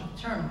sponsor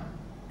the tournament.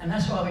 And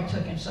that's why we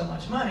took in so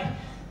much money.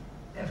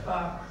 If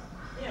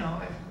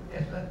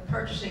the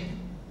purchasing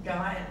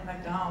guy at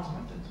McDonald's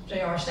went to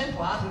J.R.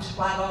 Simplot, who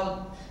supplied all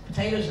the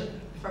potatoes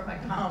for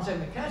McDonald's in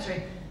the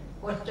country,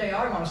 what they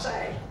are going to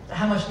say,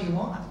 how much do you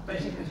want,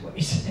 basically is what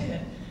he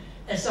said.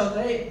 And so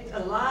a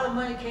lot of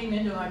money came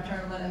into our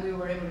tournament, and we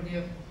were able to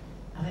give,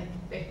 I think,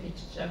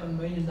 $57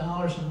 million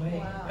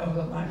away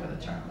over the life of the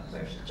tournament.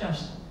 It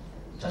was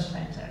just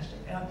fantastic.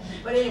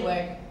 But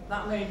anyway,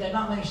 there are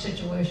not many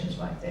situations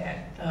like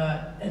that.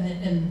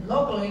 And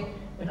locally,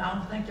 but I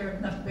don't think there are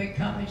enough big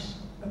companies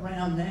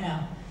around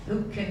now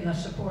who can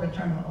support a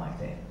tournament like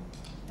that.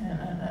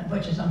 And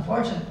which is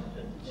unfortunate.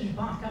 The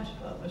DuPont Country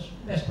Club was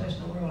the best place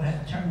in the world to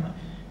have a tournament.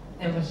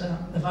 It was,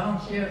 the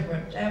volunteers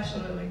were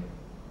absolutely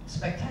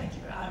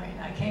spectacular. I mean,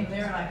 I came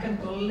there and I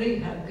couldn't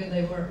believe how good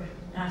they were.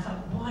 And I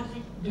thought, boy,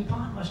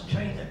 DuPont must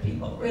train their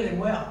people really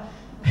well.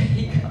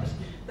 Because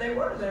they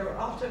were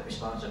all took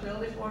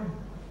responsibility for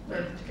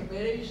their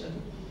committees,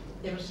 and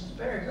it was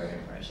very, very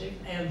impressive.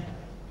 And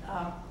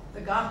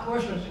the golf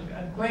course was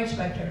a great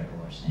spectator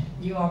course.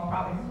 You all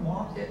probably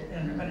walked it,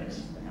 and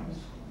everybody's,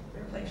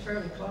 everything's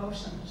fairly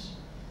close, and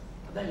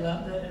they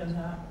loved it.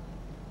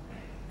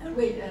 And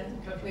we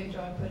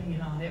enjoyed putting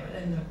it on.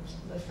 And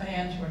the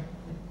fans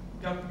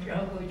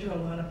we drew a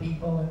lot of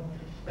people,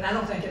 but I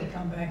don't think it'll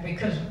come back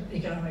because of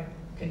economic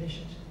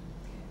conditions.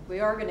 We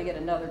are going to get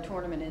another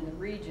tournament in the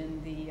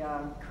region. The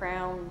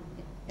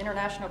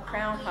International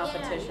Crown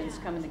competitions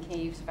coming to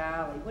Caves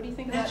Valley. What do you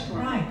think of that? That's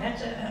right.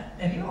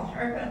 Have you all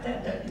heard about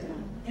that? The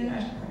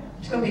International Crown.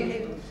 It's going to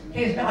be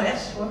Caves Valley.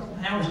 That's what,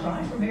 an hour's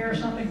drive from here or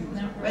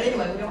something. But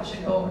anyway, we all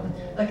should go and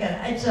look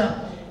at it.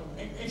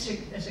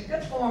 It's a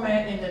good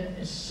format in that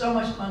it's so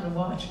much fun to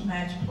watch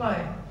match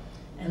play.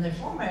 And the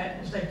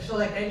format is they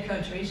select 8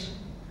 countries,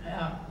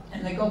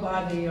 and they go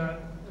by the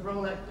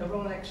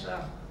Rolex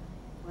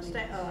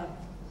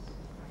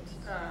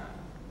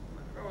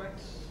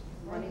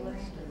Money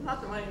list?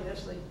 Not the money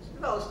list,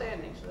 the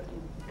standings.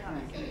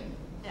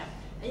 Yeah.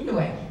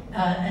 Anyway,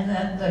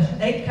 and the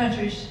 8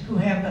 countries who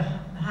have the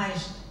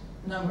highest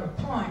number of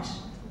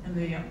points in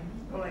the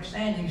Rolex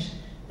standings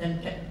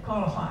then get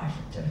qualify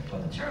for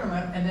the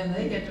tournament, and then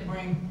they get to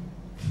bring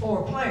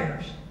 4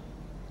 players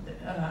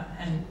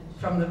and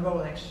from the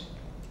Rolex.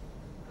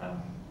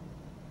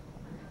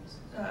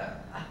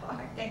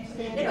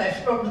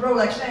 Anyway, from the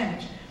Rolex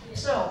standings.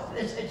 So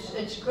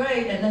it's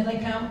great, and then they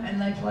come and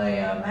they play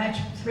a match,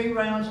 3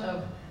 rounds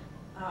of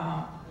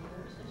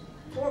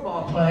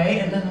 4-ball play,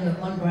 and then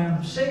 1 round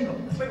of single,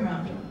 3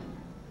 rounds,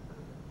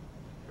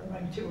 or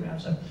maybe 2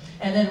 rounds,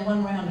 and then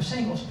 1 round of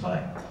singles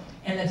play.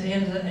 And at the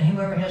end of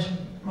whoever has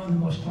won the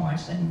most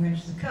points then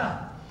wins the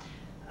cup.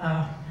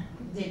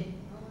 The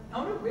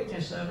only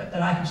weakness of it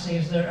that I can see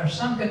is there are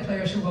some good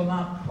players who will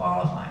not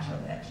qualify for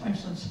that. For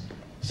instance,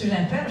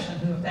 Suzanne Pedersen,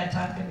 who at that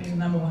time could be the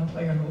 #1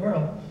 player in the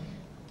world,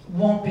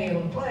 won't be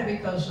able to play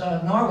because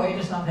Norway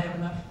does not have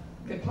enough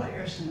good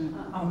players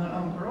on the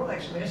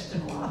Rolex list to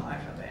qualify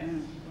for that.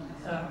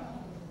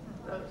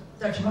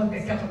 There's a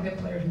couple of good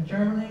players in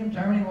Germany.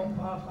 Germany won't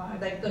qualify.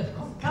 The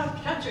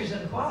countries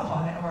that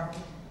qualify are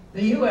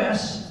the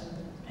U.S.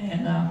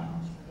 and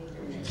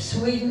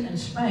Sweden and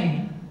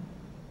Spain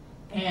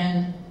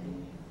and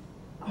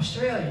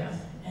Australia,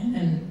 and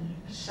then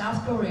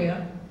South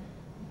Korea,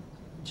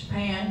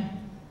 Japan,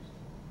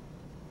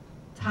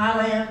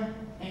 Thailand,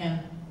 and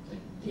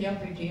the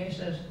LPGA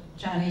says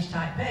Chinese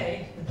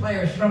Taipei. The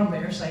players from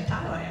there say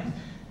Thailand.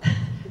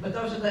 But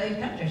those are the 8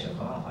 countries that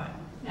qualify.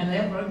 And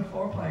they'll bring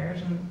 4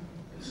 players, and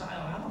so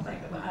I don't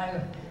think that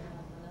I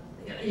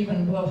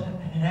even will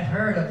have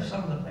heard of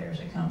some of the players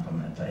that come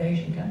from the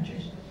Asian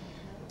countries.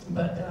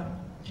 But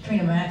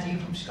Katrina Matthew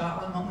from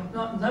Scotland,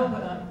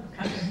 no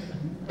country,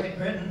 Great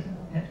Britain,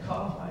 had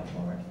qualified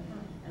for it.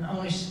 And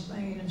only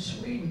Spain and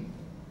Sweden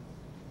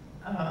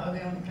are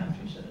the only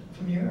countries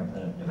from Europe,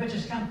 which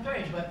is kind of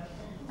strange, but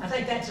I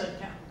think that's a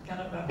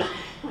kind of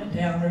a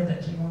downer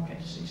that you won't get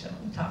to see some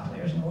of the top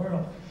players in the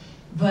world.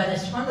 But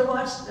it's fun to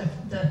watch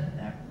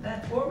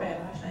that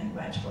format, I think,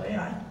 match play.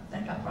 I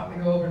think I'll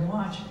probably go over and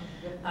watch.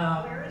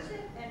 Where is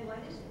it and when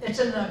is it? It's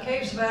in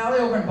Caves Valley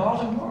over in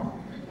Baltimore.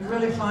 A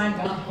really fine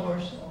golf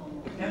course.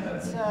 Got an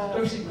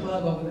exclusive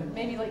club over there.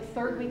 Maybe like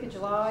 3rd week of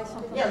July,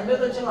 something? Yeah, the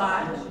middle of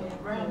July,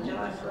 around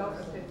July 12th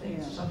or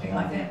 15th, something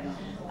like that.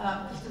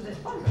 The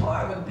fun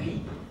part would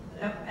be,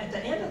 at the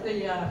end of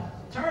the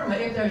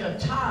tournament, if there's a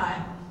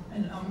tie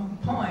among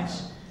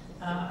points,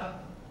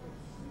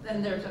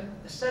 then there's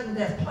a sudden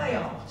death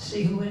playoff to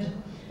see who wins.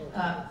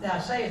 Now,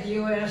 say if the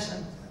U.S.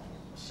 and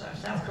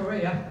South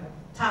Korea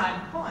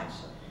tied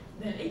points,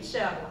 then each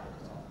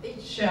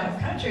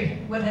country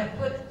would have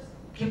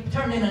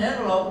turned in an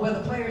envelope with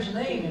a player's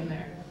name in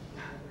there.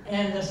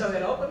 And so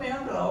they'd open the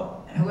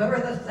envelope, and whoever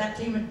that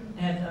team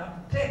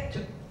had picked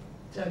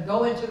to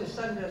go into the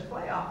sudden death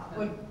playoff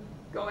would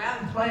go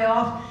out and play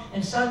off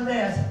in sudden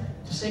death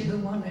to see who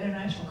won the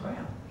international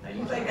crown. Now,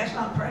 you think that's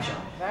not pressure?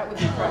 That would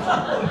be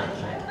pressure.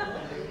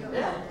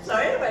 Yeah. So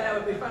anyway, that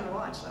would be fun to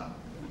watch, though.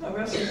 So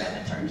we'll see how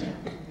that turns out.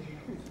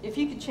 If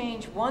you could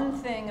change one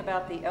thing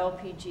about the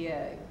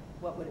LPGA,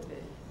 what would it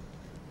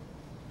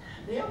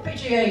be? The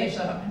LPGA is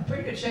in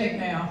pretty good shape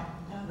now.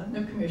 The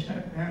new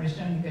commissioner apparently is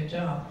doing a good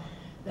job.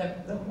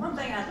 The one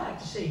thing I'd like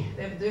to see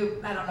them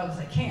do, I don't know if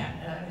they can,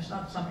 it's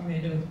not something they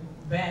do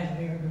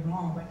badly or do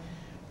wrong, but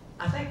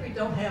I think we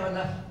don't have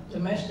enough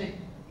domestic,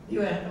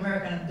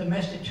 American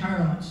domestic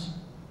tournaments.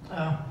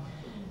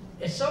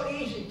 It's so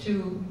easy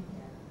to,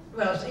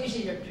 well, it's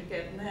easier to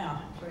get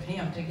now for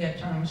him to get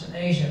tournaments in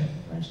Asia,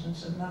 for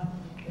instance, and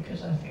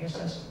because I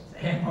guess they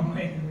have more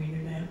money than we do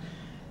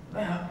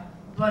now.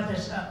 But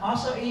it's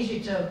also easy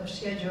to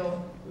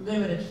schedule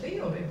limited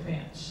field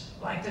events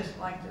like this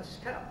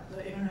cup,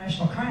 the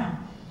International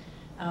Crown.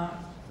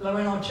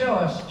 Lorena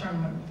Ochoa's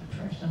tournament,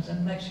 for instance,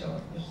 in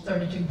Mexico was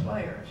 32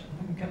 players.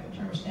 And a couple of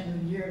tournaments at the end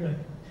of the year,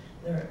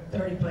 there are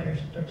 30 players,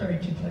 or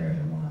 32 players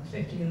in one,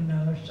 50 in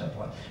another, so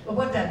forth. But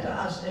what that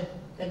does, it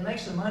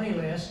makes the money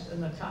list in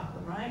the top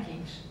of the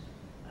rankings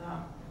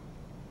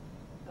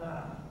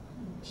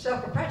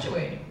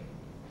self-perpetuating,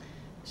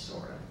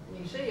 sort of.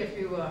 You see, if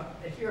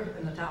you're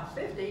in the top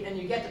 50 and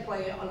you get to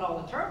play on all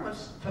the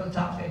tournaments for the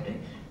top 50,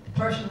 the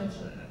person that's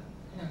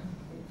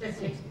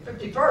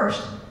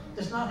 51st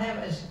does not have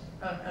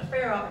a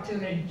fair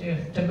opportunity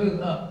to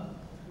move up,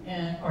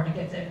 or to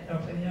get that, or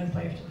for the young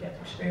players to get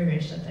the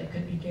experience that they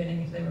could be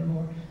getting if they were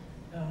more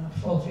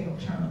full field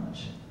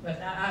tournaments. But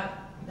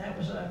that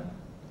was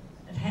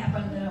it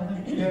happened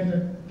during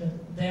the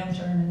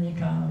downturn in the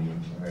economy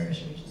and for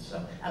various reasons.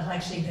 So I'd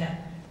like to see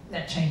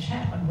that change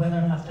happen, whether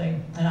or not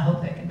and I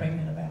hope they can bring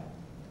that about.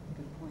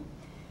 Good point.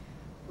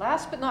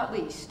 Last but not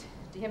least,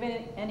 do you have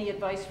any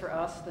advice for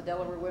us, the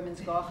Delaware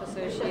Women's Golf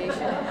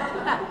Association,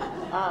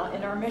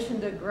 in our mission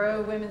to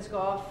grow women's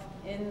golf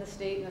in the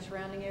state and the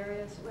surrounding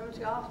areas? Women's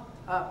golf?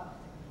 Wow.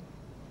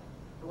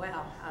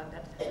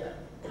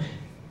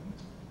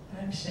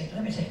 Let me see.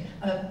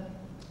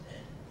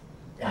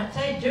 I'd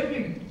say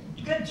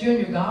good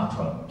junior golf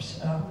programs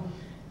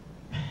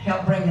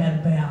help bring that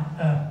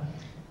about.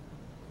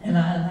 And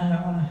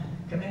I want to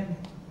commend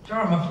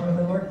Dharma for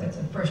the work that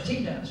the First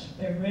Tee does.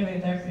 They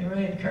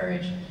really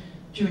encourage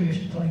juniors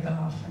to play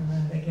golf,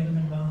 and they get them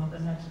involved,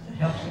 and that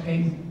helps the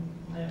game.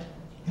 It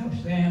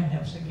helps them, it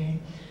helps the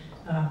game.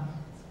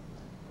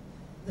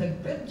 The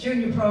good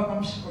junior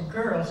programs for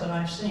girls that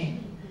I've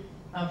seen,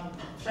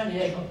 San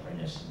Diego, for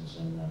instance,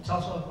 and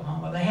Tulsa,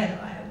 Oklahoma, they had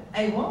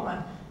a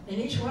woman in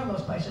each one of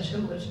those places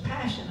who was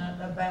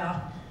passionate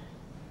about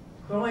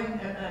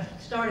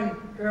starting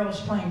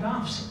girls playing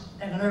golf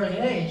at an early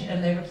age,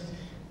 and they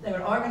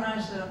would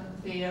organize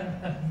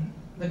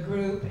the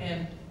group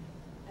and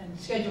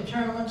schedule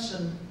tournaments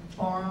and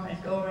form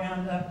and go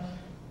around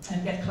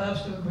and get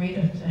clubs to agree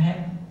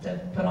to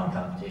put on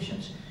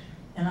competitions,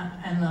 and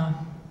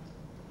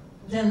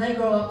then they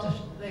grow up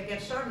they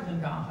get started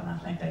in golf, and I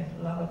think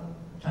a lot of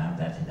times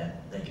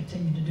that they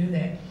continue to do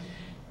that.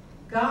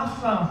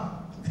 Golf,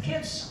 the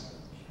kids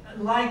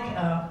like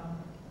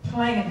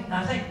playing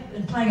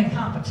in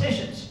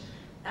competitions.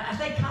 I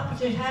think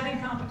having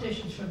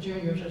competitions for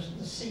juniors is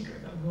the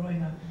secret of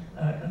growing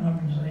an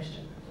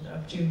organization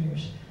of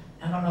juniors.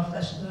 I don't know if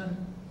that's done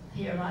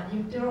here or not.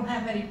 You don't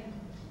have many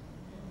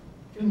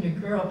junior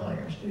girl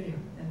players, do you?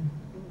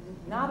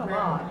 Not a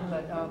lot,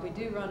 but we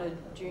do run a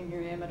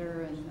junior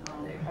amateur, and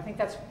I think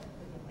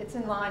it's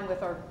in line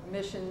with our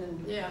mission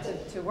and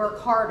to work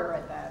harder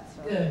at that.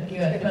 So good.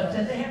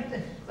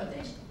 But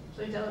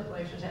these other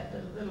places have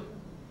the little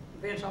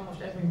events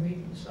almost every week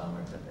in the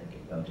summer that they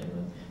can go to.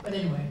 But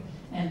anyway,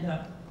 and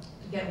to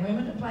get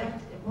women to play,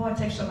 boy, it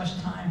takes so much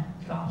time.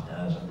 Golf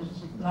does.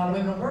 A lot of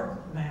women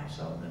work now,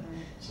 so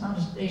it's not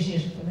as easy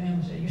as for them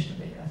as it used to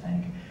be, I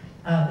think.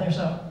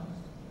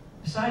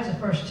 Besides the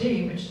First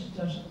Tee, which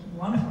does a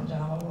wonderful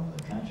job all over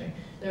the country,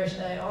 there's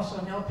also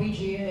an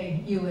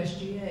LPGA,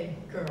 USGA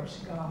girls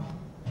golf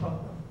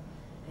program.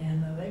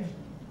 And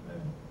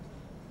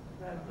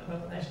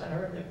last I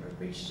heard, they've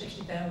reached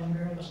 60,000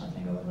 girls or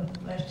something over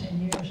the last 10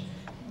 years.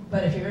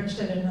 But if you're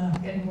interested in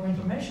getting more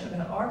information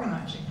about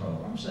organizing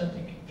programs,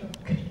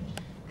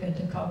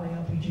 could call the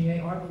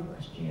LPGA or the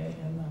USGA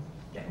and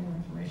get more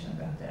information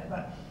about that.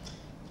 But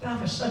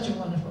golf is such a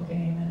wonderful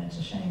game, and it's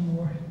a shame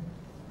more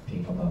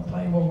people don't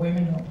play, more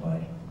women don't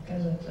play,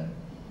 because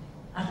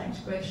I think it's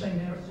the greatest thing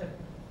that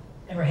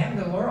ever happened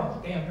to the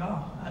world, the game of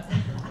golf.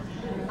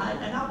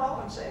 And I've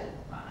always said,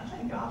 I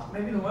think golf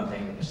may be the one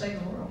thing that can save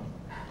the world.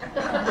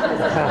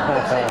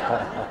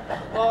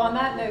 Well, on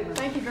that note,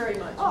 thank you very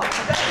much. Oh,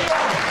 thank you.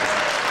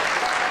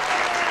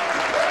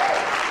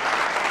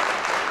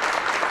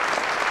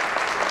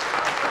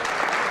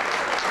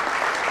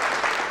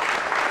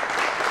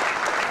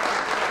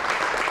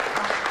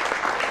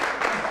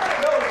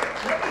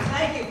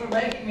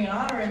 Making me an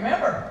honorary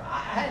member. I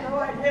had no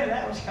idea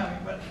that was coming,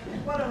 but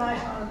what a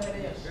nice honor that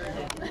is.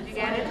 You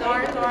got it,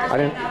 Doris? I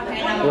didn't.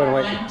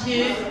 1,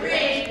 2,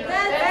 3.